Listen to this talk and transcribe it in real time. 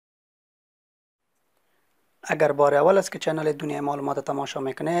اگر بار اول است که چنل دنیای معلومات تماشا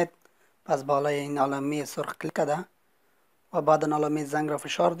میکنید، پس بالای این علامه سرخ کلیک کرده و بعد علامه زنگ را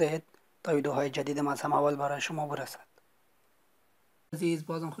فشار دهید تا ویدیوهای جدیدم از هم اول برای شما برسد. عزیز،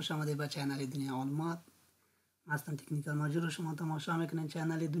 بازم خوش آمدید به چنل دنیای معلومات. من هستم تکنیکال ماجر رو شما تماشا میکنید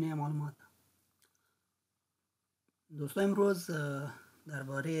چنل دنیای معلومات. دوستان، امروز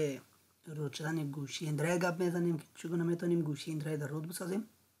درباره رود شدن گوشی اندروید گپ میزنیم که چگونه میتونیم گوشی اندروید رود بسازیم.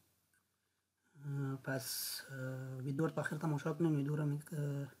 پس ویدیو رو آخر تماشا کنین، ویدیو رو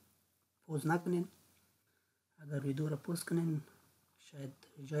پوز نکنین. اگر ویدیو رو پوز کنین شاید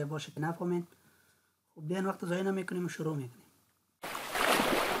جای باشه که نفهمین. خب بیاین وقت ضایع نمیکنیم و شروع میکنیم.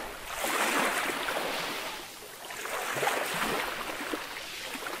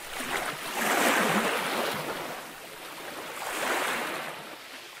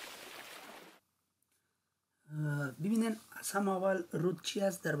 ببینین از هم اول رود چی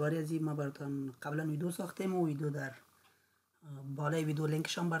است. درباره از این ما براتون قبلا ویدیو ساختیم و ویدیو در بالای ویدیو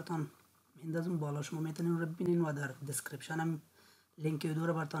لینکش هم براتون میندازم، بالا شما میتونین رو ببینین و در دسکریپشن هم لینک ویدیو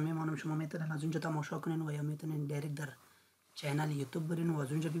رو براتون میمانم، شما میتونین از اونجا تماشا کنین و یا میتونین دایرکت در چینل یوتیوب برین و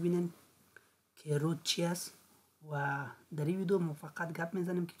از اونجا ببینین که رود چی است. و در این ویدیو ما فقط گپ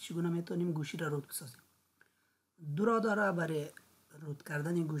میزنیم که چگونه میتونیم گوشی را رود بسازیم. دو راه داره برای رود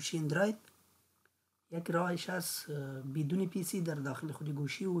کردن گوشی اندروید. یک راهش است بدون پی سی در داخل خود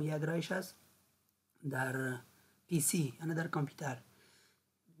گوشی و یک راهش است در پی سی، یعنی در کامپیوتر.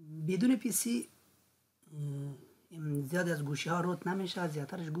 بدون پی سی زیاد از گوشی ها رود نمیشه،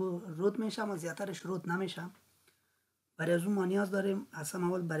 زیادترش رود میشه اما زیادترش رود نمیشه. برای از اون ما نیاز داریم اصلا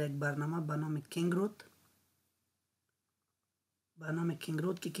اول برای یک برنامه به نام کینگ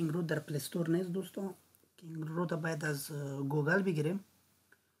رود، که کینگ رود در پلی استور نیست دوستان. کینگ رود باید از گوگل بگیریم.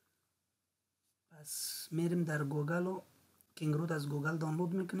 پس میریم در گوگل و کینگ رود از گوگل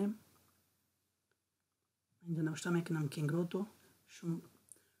دانلود میکنیم. اینجا نوشته میکنم کینگ رود رو.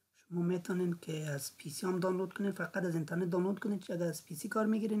 شما میتونین که از پی سی هم دانلود کنین، فقط از اینترنت دانلود کنین، چه اگر از پی سی کار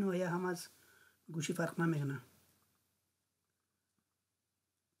میگیرین و یا هم از گوشی فرق نمیکنه.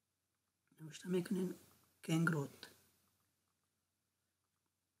 نوشته میکنین کینگ رود.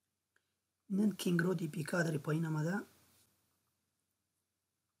 این کینگ رود پی کا در پایین آمده.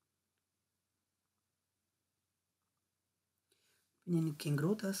 این کینگ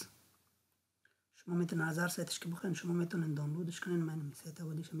رود است. شما میتونین از هر سایتش که بخواین شما میتونین دانلودش کنین. من سایت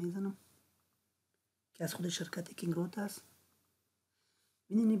اولیش میزنم که از خود شرکت کینگ رود است.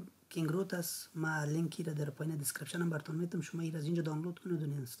 ببینید کینگ رود است. ما لینکی را در پایین دسکریپشن هم براتون میتونم، شما این از اینجا دانلود کنید و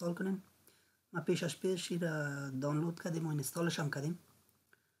اینستال کنین. ما پیش را دانلود کردیم و اینستالش هم کردیم.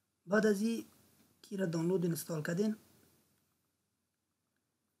 بعد از این کی را دانلود اینستال کردین،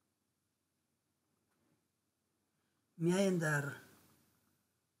 میاین در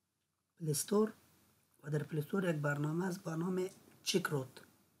پلی استور و در پلی استور یک برنامه است با نام چیکر.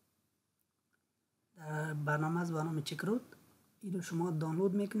 این رو شما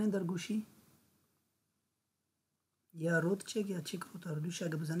دانلود میکنین در گوشی، یا رود چک یا چیک رود، هر دوش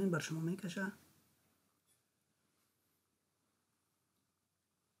اگه بزنین بر شما میکشه.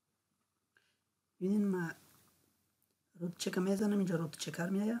 ببینین ما رود چک میزنم، اینجا رود چکر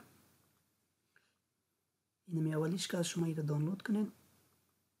میایه. این می اولیش که از شما این رو دانلود کنین.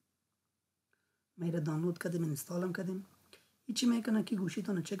 ما این رو دانلود کردیم، اینستالم کردیم. هیچی میکنه که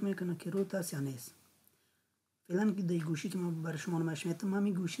گوشیتون چک میکنه که رود هست یا نیست. فعلا که در گوشی که ما برای شما نمایش میدم، ما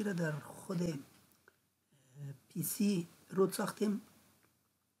این گوشی رو در خود پی سی رود ساختیم.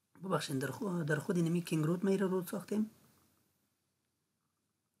 ببخشید در خود اینمی کینگ رود ما رود ساختیم.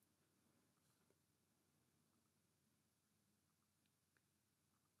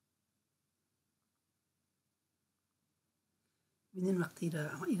 ببینین وقتی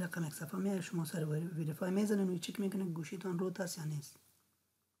این رقم یک صفحه میاد شما سر وریفای میزنین و چک میکنین گوشیتون رود هست یا نیست.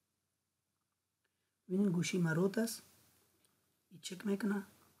 ببینین گوشی ما رود است. این چک میکنه.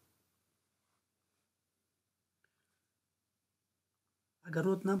 اگر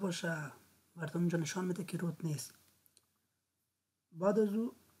رود نباشه براتون اونجا نشان میده که رود نیست. بعد از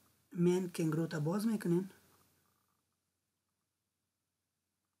او مین کینگ رود باز میکنین.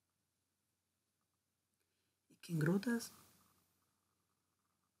 کینگ رود است.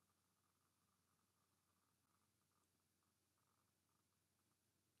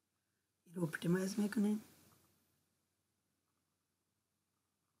 این رو اپتیمایز میکنین.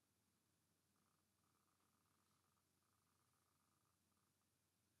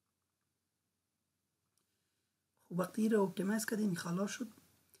 خب وقتی این رو اپتیمایز کردین خلاص شد.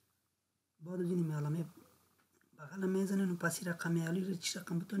 بعد از این علامه بغل میزنین و پس این رقم عالی رو چه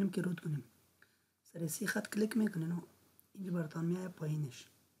رقم بتونیم که رود کنیم. سر سی خط کلیک میکنین و اینجا براتون میایه پایینش.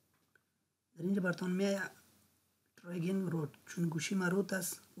 در اینجا براتون میایه ترایگین روت، چون گوشی ما روت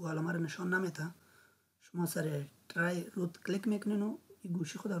است و علامه رو نشان نمیده. شما سر ترای روت کلیک میکنین و این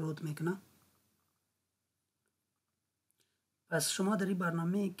گوشی خود روت میکنه. پس شما در این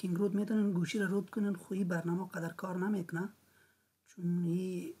برنامه کینگ روت میتونین گوشی رو روت کنین، خو این برنامه قدر کار نمیکنه، چون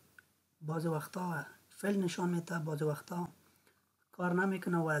این بعض وقتا فیل نشان میده، بعض وقتا کار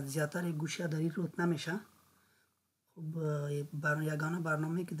نمیکنه و زیادتر گوشی در این روت نمیشه. خب یگانه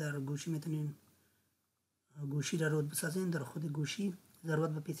برنامه که در گوشی میتونین گوشی را روت بسازین، در خود گوشی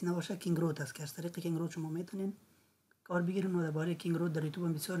ضرورت به پیسی نباشه، کینگ روت است که از طریق کینگ روت شما میتونین کار بگیرین و درباره کینگ روت در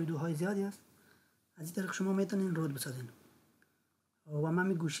یوتیوب بسیار ویدیوهای زیادی است. از این طریق شما میتونین روت بسازین. و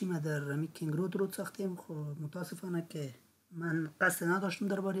من گوشی ما در می کینگ روت ساختیم. خب متاسفانه که من قصد نداشتم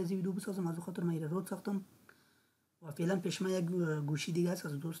درباره از ویدیو بسازم، از خاطر من روت ساختم و فعلا پیش من یک گوشی دیگه است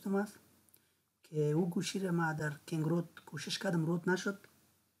از دوستم است که او گوشی را ما در کینگ روت کوشش کردم، روت نشد.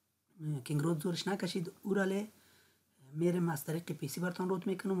 کینگ روت زورش نکشید. او را میرم از طریق پیسی براتون روت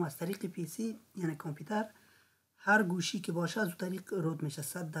میکنم و از طریق پیسی یعنی کامپیوتر هر گوشی که باشه از اون طریق روت میشه،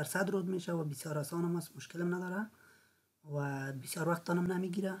 100% روت میشه و بسیار آسان هم است، مشکلم نداره و بسیار وقت هم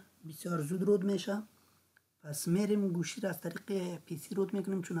نمیگیره، بسیار زود روت میشه. پس میریم گوشی را از طریق پیسی روت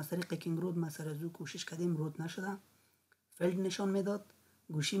میکنیم، چون از طریق کینگ روت ما سر از او کوشش کردیم روت نشده، فیل نشان میداد.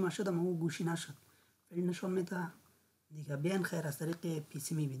 گوشی ما شد اما او گوشی نشد، فیل نشان میده دیگه. بیان خیر از طریق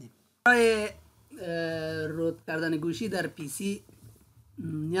پیسی میبینیم. برای روت کردن گوشی در پیسی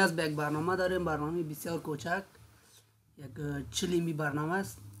نیاز به یک برنامه داریم، برنامه بسیار کوچک، یک 40 MB برنامه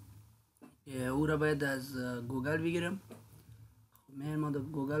است. او را باید از گوگل بگیرم. خب ما در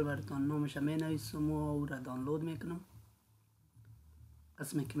گوگل براتون نامش می نویسم و او را دانلود میکنم.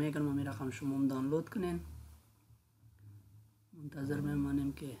 قسمی که میکنم و میرخم شما هم دانلود کنین. منتظر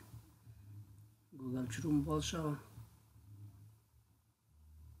میمانیم که گوگل چروم باز شود.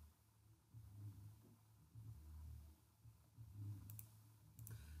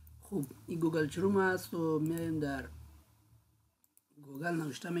 خب این گوگل چروم است و میایم در گوگل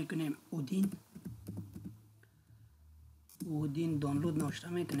نوشته میکنیم اودین دانلود نوشته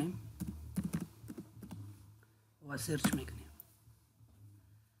میکنیم و سرچ میکنیم.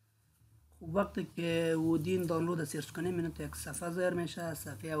 خب وقتی که اودین دانلود سرچ کنیم این تو یک صفحه ظاهر میشه.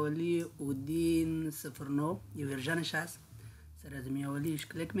 صفحه اولی اودین 09 یه ورژنش هست. سر از می اولیش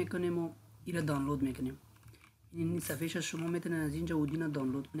کلیک میکنیم و این را دانلود میکنیم. این صفحهش شما میتونید از اینجا اودین رو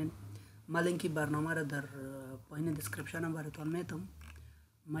دانلود کنین. ما لینک برنامه را در پایین دیسکریپشن هم براتون میتونم.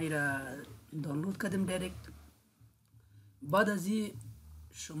 ما این را دانلود کردیم دایرکت. بعد از این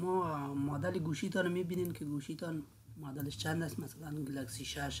شما مدل گوشیتان رو میبینین که گوشیتان مدلش چند است، مثلا گلکسی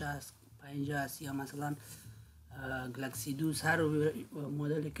 6 است، 5 است یا مثلا گلکسی 2 هر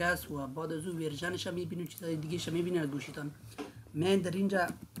مدل که است و بعد از اون ورژنش هم میبینین، چیزای دیگه ش میبینین از گوشیتان. من در اینجا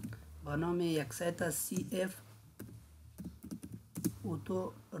با نام یک سایت است CF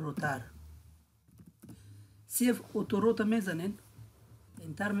اوتو روتر، CF اوتو روتر میزنین،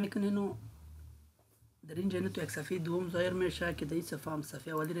 انتر میکنین و در اینجا تو یک صفحه دوم ظاهر میشه که در این صفحه هم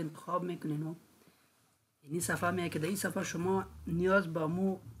صفحه اولی رو انتخاب میکنین و این صفحه میگه که در این صفحه شما نیاز به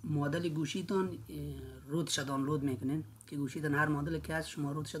مو مدل گوشیتان روتش دانلود میکنین که گوشیتان هر مدل که هست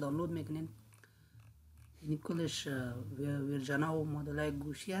شما روتش دانلود میکنین. این کلش ورژن و مدل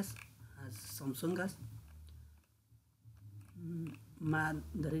گوشی است، از سامسونگ است. ما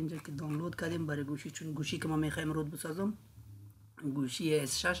در اینجا که دانلود کردیم برای گوشی، چون گوشی که ما میخوایم روت بسازم گوشی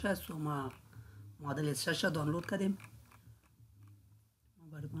S6 است و ما مدل S6 دانلود کردیم. ما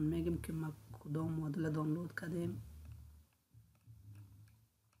براتون میگیم که ما کدام مدل دانلود کردیم.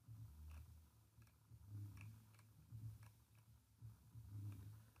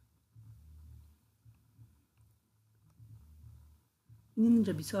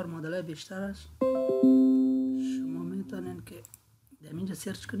 اینجا بسیار مدل بیشتر است، شما میتونین که در اینجا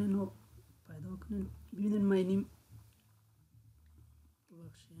سرچ کنین و پیدا کنین. ببینین ما اینیم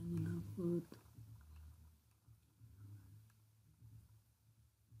بخشیانی نبود.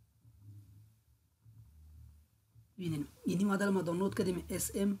 ببینین اینی مدل ما دانلود کردیم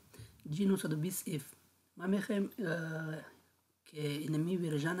SM G920F. ما میخوایم که اینمی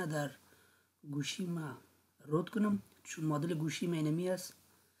ورژن در گوشی ما روت کنم، چون مدل گوشی ما اینمی است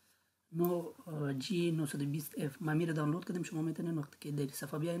G920F. ما میره دانلود کردیم. شما میتونین وقتی که در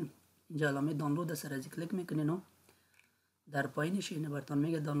صفحه بیاین اینجا علامه دانلود سر از کلیک میکنین و در پایینش اینه براتون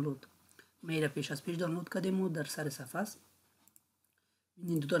میگه دانلود. میره پیش از پیش دانلود کردیم و در سر صفحه است.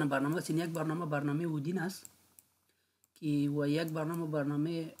 این دو تا برنامه است. این یک برنامه اودین است که و یک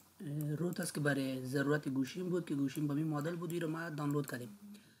برنامه روت است که برای ضرورت گوشیم بود که گوشیم با این مدل بود، رو ما دانلود کردیم.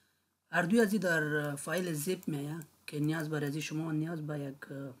 هر دوی از این در فایل زیپ میاد که نیاز برای شما نیاز به یک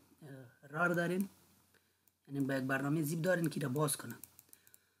رار دارین یعنی با یک برنامه زیپ دارین که را باز کنه.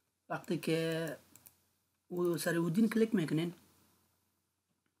 وقتی که او سر اودین کلیک میکنین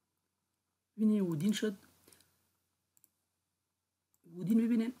ببینین اودین شد. اودین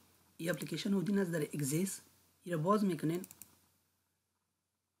ببینین این اپلیکیشن اودین از در اگزیس این را باز میکنین.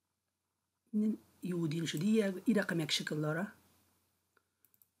 این اودین شدی این رقم یک شکل داره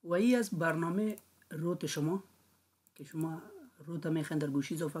و این از برنامه روت شما که شما روت میخواین در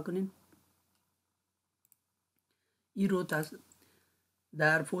گوشی اضافه کنین. این روت است.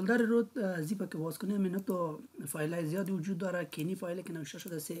 در فولدر روت زیپ که باز کنیم اینا تو فایل های زیادی وجود داره که این فایل که نوشته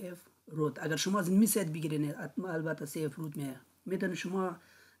شده CF روت. اگر شما از این سایت بگیرین البته CF روت میتونه شما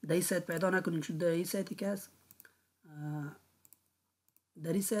در این سایت پیدا نکنین، چون در این سایتی که هست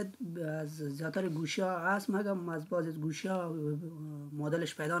در این سایت از زیادتر گوشی ها هست، مگم از بعض از گوشی ها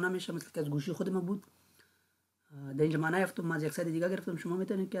مدلش پیدا نمیشه، مثل که از گوشی خود ما بود. در اینجا من نیافتم، از یک سایت دیگه گرفتم. شما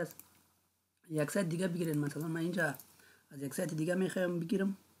میتونید که از یک سایت دیگه بگیرین. مثلا من اینجا از یک سایت دیگه میخوایم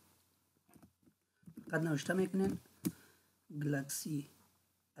بگیرم، فقط نوشته میکنین گلکسی.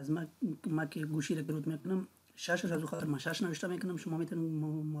 از ما که گوشی رو روت میکنم 6 از خاطر ما 6 نوشته میکنم. شما میتونید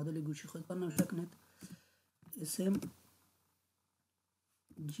مدل گوشی خودتان نوشته کنید. اسم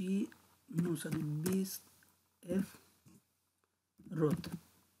جی 920 اف روت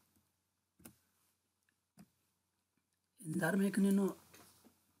انتر میکنین و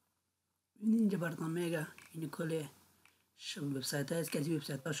اینجا براتون میگه این کل وبسایت هست که از این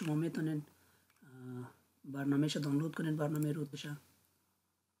وبسایت ها شما میتونین برنامه‌اش دانلود کنین. برنامه روتش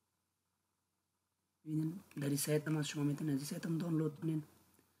ببینین در این سایت هم شما میتونین از این سایت هم دانلود کنین.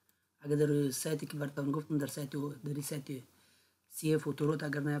 اگر در سایتی که براتون گفتم در این سایت CF روت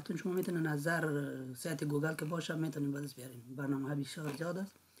اگر نیافتین شما میتونین از سایت گوگل که باشه میتونین بازش بیارین. برنامه ها بسیار زیاد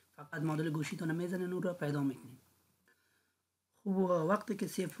است، فقط مدل گوشیتون میزنین اون رو پیدا میکنین. خب وقتی که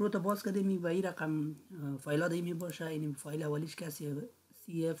CF روت باز کردیم و این رقم فایل ها دیمی باشه، این فایل اولیش که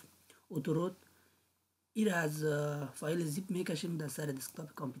CF روت این را از فایل زیپ میکشیم در سر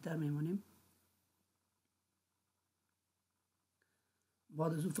دسکتاپ کامپیوتر میمونیم.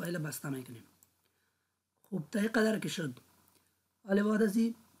 بعد از اون فایل بسته میکنیم. خب تا قدر که شد، حالا بعد از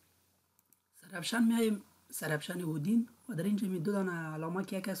این سرافشان میایم، سرافشان اودین و در اینجا می دو دانه علامه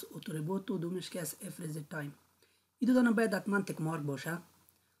که یک از اتوریبوت و دومش که از افریز تایم. این دو دانه باید حتما تک مارک باشه.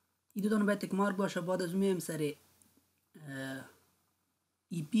 این دو دانه باید تک مارک باشه. بعد از اون میایم سر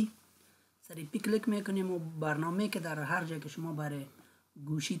ایپی، سر ایپی کلیک میکنیم و برنامه که در هر جای که شما برای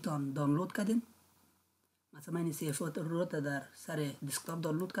گوشیتان دانلود کردین، مثلا من CF روت در سر دسکتاپ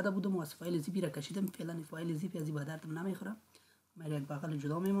دانلود کرده بودم و از فایل زیپی را کشیدم. فعلا فایل زیپی از این به دردم نمیخوره، من یک بغل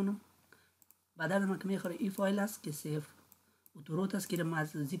جدا میمونم. به دردم که میخوره این فایل است که CF روت است که من از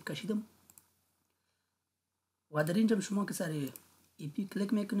زیپ کشیدم. و در اینجا شما که سر ایپی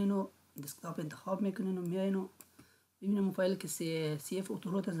کلیک میکنین و دسکتاپ انتخاب میکنین و میاین و ببینیم اون فایل که CF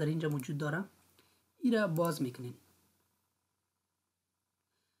روت است در اینجا موجود داره. این را باز میکنین.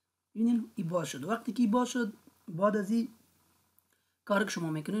 ببینین این باز شد. وقتی که این باز شد، بعد از این کار که شما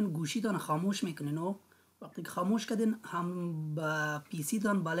میکنین گوشیتان خاموش میکنین و وقتی که خاموش کردین هم با پی سی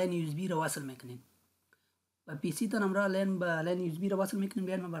تان با لین USB را وصل میکنین. با پی سی تان هم را لین USB را وصل میکنین.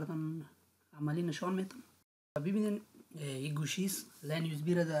 بیاین من براتون عملی نشان میدم. ببینین این گوشی است، لین USB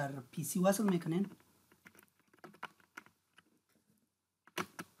را در پی سی وصل میکنین.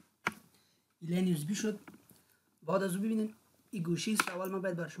 این لین USB شد. بعد از اون ببینین این گوشی است. اول من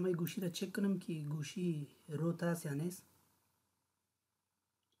باید بر شما این گوشی را چک کنم که گوشی روت است یا نیست.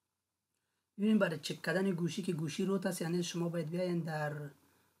 ببینین برای چک کردن گوشی که گوشی روت است یا نیست شما باید بیاین در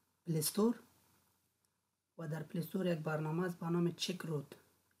پلی استور و در پلی استور یک برنامه است با نام چک روت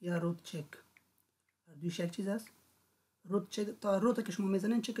یا روت چک. دویش یک چیز است. روت چک تا روت که شما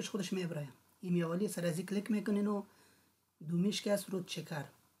میزنین چکش خودش میبره. این میاولی سر از کلیک میکنین و دومیش که است روت چیکر.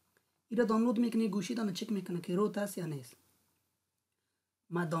 این را دانلود میکنین، گوشی دانه چک میکنه که روت است یا نیست.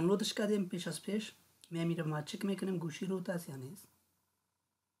 ما دانلودش کردیم پیش از پیش. میرم ما چک میکنیم گوشی روت است یا نیست.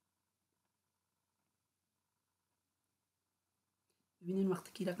 ببینین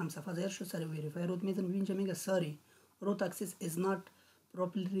وقتی که رقم صفحه ظاهر شد سر وریفای روت میزنم. ببین اینجا میگه sorry root access is not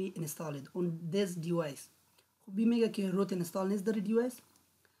properly installed on this device. خب این میگه که روت اینستال نیست در دیوایس.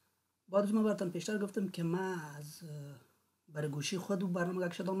 بعدش ما براتون پیشتر گفتم که ما از برای گوشی خود برنامه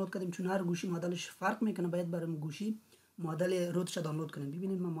گکش دانلود کردیم، چون هر گوشی مدلش فرق میکنه. باید برای گوشی مدل روتش دانلود کنیم.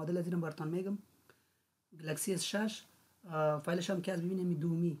 ببینید من مدل از اینم براتون میگم. گلکسی S6 فایلش هم که از ببینیم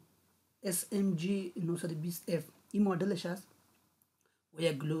دومی SMG 920F این مدلش است و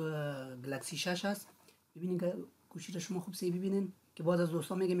یک گلکسی 6 است. ببینید که گوشی را شما خوب سی ببینین که باز از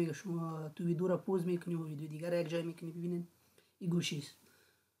دوستان میگه شما تو ویدیو را پوز میکنی و ویدیو دیگر یک جای میکنی. ببینین این گوشی است.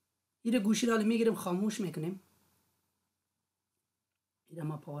 این گوشی را میگیریم خاموش میکنیم. این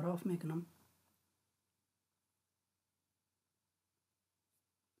ما پاور آف میکنم.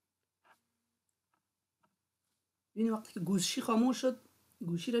 ببینید وقتی که گوشی خاموش شد،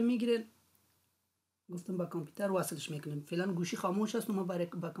 گوشی را میگیره، گفتم با کامپیوتر وصلش میکنیم. فعلا گوشی خاموش است و ما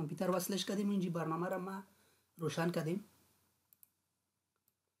با کامپیوتر وصلش کردیم. اینجا برنامه را ما روشن کردیم.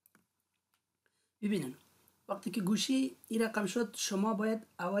 ببینید وقتی که گوشی این رقم شد، شما باید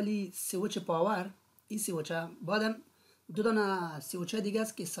اولی سویچ پاور، این سویچ، بعدم دو دانه سویچ دیگه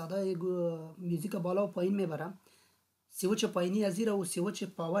است که صدای موزیک بالا و پایین میبره. سویچ پایینی از زیر و سویچ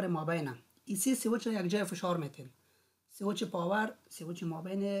پاور مابین. این سه سویچ یک جای فشار میتین. سویچ پاور، سویچ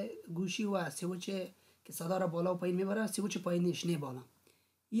مابین گوشی و سویچ که صدا را بالا و پایین میبره، سویچ پایینیش نه بالا.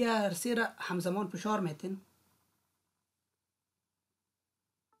 این هر سه را همزمان فشار میتین.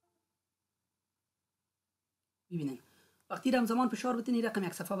 ببینین وقتی همزمان فشار بتین، این رقم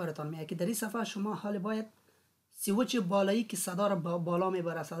یک صفحه براتون میاد که در این صفحه شما حال باید سویچ بالایی که صدا را بالا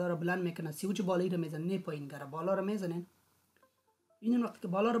میبره، صدا را بلند میکنه، سویچ بالایی را میزنین، نه پایین گره، بالا را میزنین. ببینین وقتی که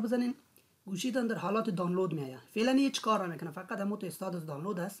بالا را بزنین، گوشی در حالات دانلود میاد. فعلا هیچ کار نمیکنه، فقط همون تو استاد از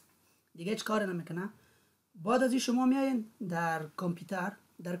دانلود است، دیگه هیچ کاری نمیکنه. بعد از این شما میاین در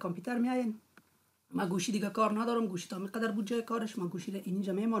کامپیوتر میاین. من گوشی دیگه کار ندارم، گوشی تا میقدر بود جای کارش، من گوشی را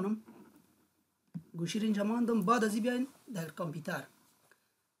اینجا میمانم. گوشی را اینجا ماندم. بعد از این بیاین در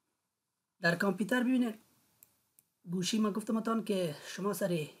کامپیوتر ببینید گوشی. ما گفتم اتان که شما سر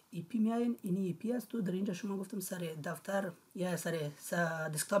ای پی میاین، این ای پی است، تو در اینجا شما گفتم سر دفتر یا سر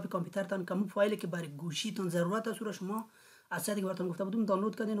دسکتاپ کامپیوتر تان کمو فایلی که برای گوشی تون ضرورت است رو شما از سایتی که براتون گفته بودم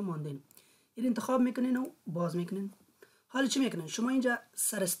دانلود کردین و ماندین. این انتخاب میکنین و باز میکنین. حالا چی میکنین؟ شما اینجا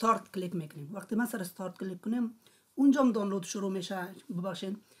سر استارت کلیک میکنین. وقتی من سر استارت کلیک کنم، اونجا هم دانلود شروع میشه،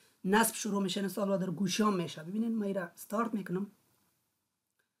 ببخشید نصب شروع میشه، انستال در گوشی هم میشه. ببینین من ایرا استارت میکنم.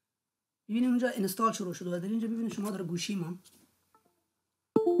 ببینید اونجا اینستال شروع شده و در اینجا ببینید شما در گوشی ما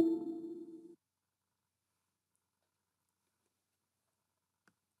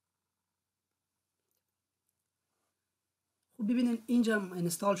خب ببینید اینجا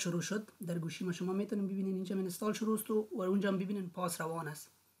اینستال شروع شد در گوشی ما. شما میتونید ببینید اینجا اینستال شروع است و اونجا هم ببینید پاس روان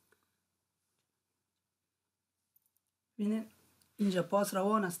است. ببینید اینجا پاس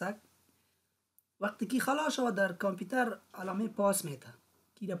روان است. وقتی که خلاص شد در کامپیوتر علامه پاس میته،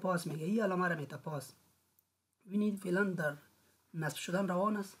 کی پاس میگه، این علامه را میته پاس. ببینید فعلا در نصب شدن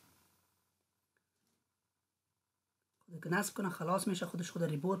روان است. خود که نصب کنه خلاص میشه، خودش خود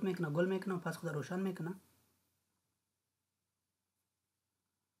ریبوت میکنه، گل میکنه و پس خود روشن میکنه.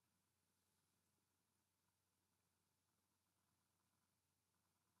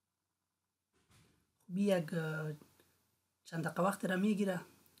 یک چند دقیقه وقت را میگیره،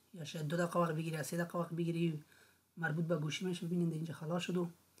 یا شاید 2 دقیقه وقت بگیره یا 3 دقیقه وقت بگیره، مربوط به گوشی میشه. ببینید اینجا خلاص شد و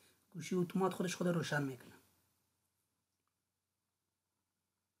گوشی اتومات خودش خود روشن میکنه.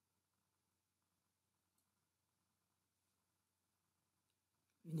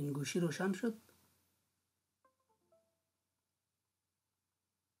 ببینید گوشی روشن شد.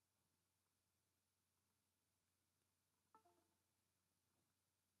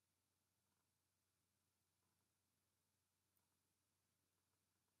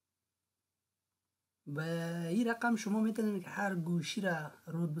 به این رقم شما میتونید که هر گوشی را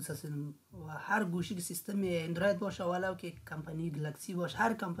رود بسازید و هر گوشی که سیستم اندروید باشه، ولو که کمپانی گلکسی باشه،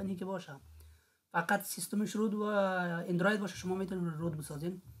 هر کمپانی که باشه، فقط سیستمش رود و اندروید باشه، شما میتونید رود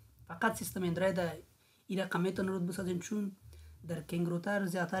بسازین. فقط سیستم اندروید این رقم میتونید رود بسازین، چون در کینگ روتر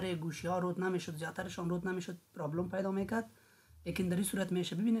زیادتر گوشی ها رود نمیشد، زیادترشان رود نمیشد، پرابلم پیدا میکرد. لیکن در این صورت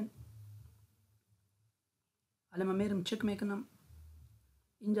میشه. ببینید حالا من میرم چک میکنم.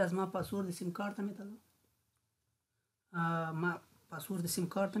 اینجا از ما پاسورد سیم کارت میدم. ما پاسورد سیم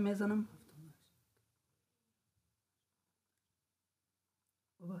کارت میزنم.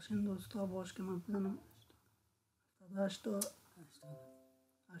 ببخشید دوستا باش که من بزنم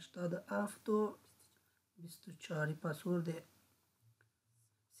 87 و 24 پاسورد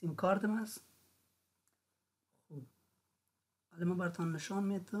سیم کارت است. خوب حالا من براتون نشان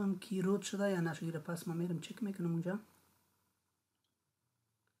میدم کی رود شده یا نشده. پس من میرم چک میکنم اونجا.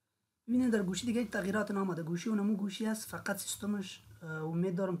 ببینید در گوشی دیگه تغییرات نامده. گوشی اونمون گوشی است، فقط سیستمش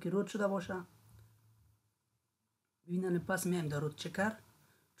امید دارم که رود شده باشه. ببینید پس میایم در رود چیکر،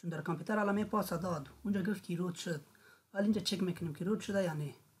 چون در کامپیوتر علامه پاس داد، اونجا گفت که رود شد. حالا اینجا چک میکنیم که رود شده یا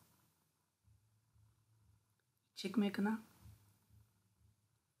نه. چک میکنم.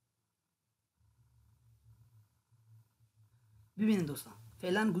 ببینید دوستان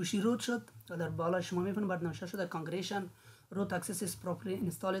فعلا گوشی رود شد و در بالا شما میبینید بعد نوشته شده کانگریشن root access is properly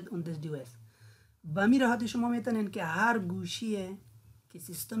installed on this device. به می راحتی شما میتونین که هر گوشی که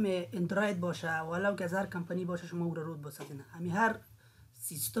سیستم اندروید باشه ولو که از هر کمپانی باشه شما او را رود بسازین. همین هر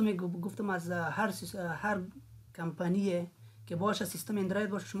سیستم گفتم از هر کمپانی که باشه سیستم اندروید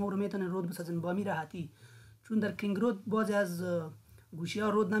باشه شما او را میتونین رود بسازین با می راحتی. چون در کینگ رود بعضی از گوشی ها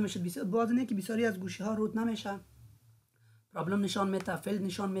رود نمیشه، بعضی نه که بسیاری از گوشی ها رود نمیشه، پرابلم نشان میده، فیلد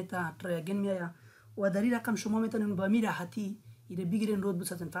نشان میده، تریگن میاد و در این رقم شما میتونین با می راحتی ایره بگیرین رود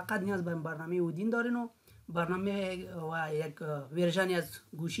بسازین. فقط نیاز به برنامه اودین دارین و برنامه و یک ورژنی از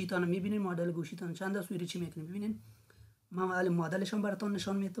گوشیتان میبینین، مدل گوشیتان چند است و ایره چی میکنین ببینین. من مدلش هم براتون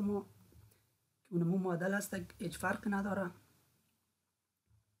نشان میدم و که اونمو مدل هست هیچ فرق نداره.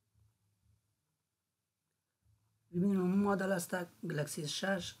 ببینین اونمو مدل هست گلکسی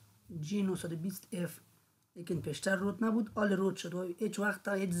 6 G920F، لیکن پیشتر رود نبود، آل رود شد و هیچ وقت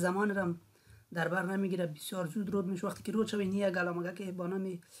هیچ زمان رم در بر نمیگیره، بسیار زود رود میشه. وقتی که رود شوی نیه گلامگه که با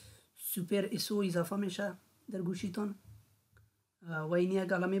نام سوپر اسو اضافه میشه در گوشیتان و این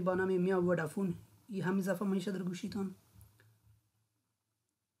یک علامه با نام میا ودافون این هم اضافه میشه در گوشیتان.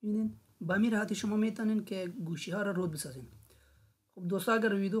 ببینین با می راحتی شما میتونین که گوشی ها را رود بسازین. خب دوستا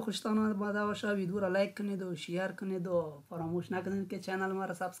اگر ویدیو خوشتان آمده باشه ویدیو را لایک کنید و شیر کنید و فراموش نکنید که چینل ما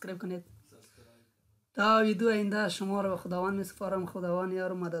را سابسکرایب کنید. تا ویدیو آینده شما را به خداوند میسپارم. خداوند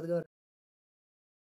یار و مددگار.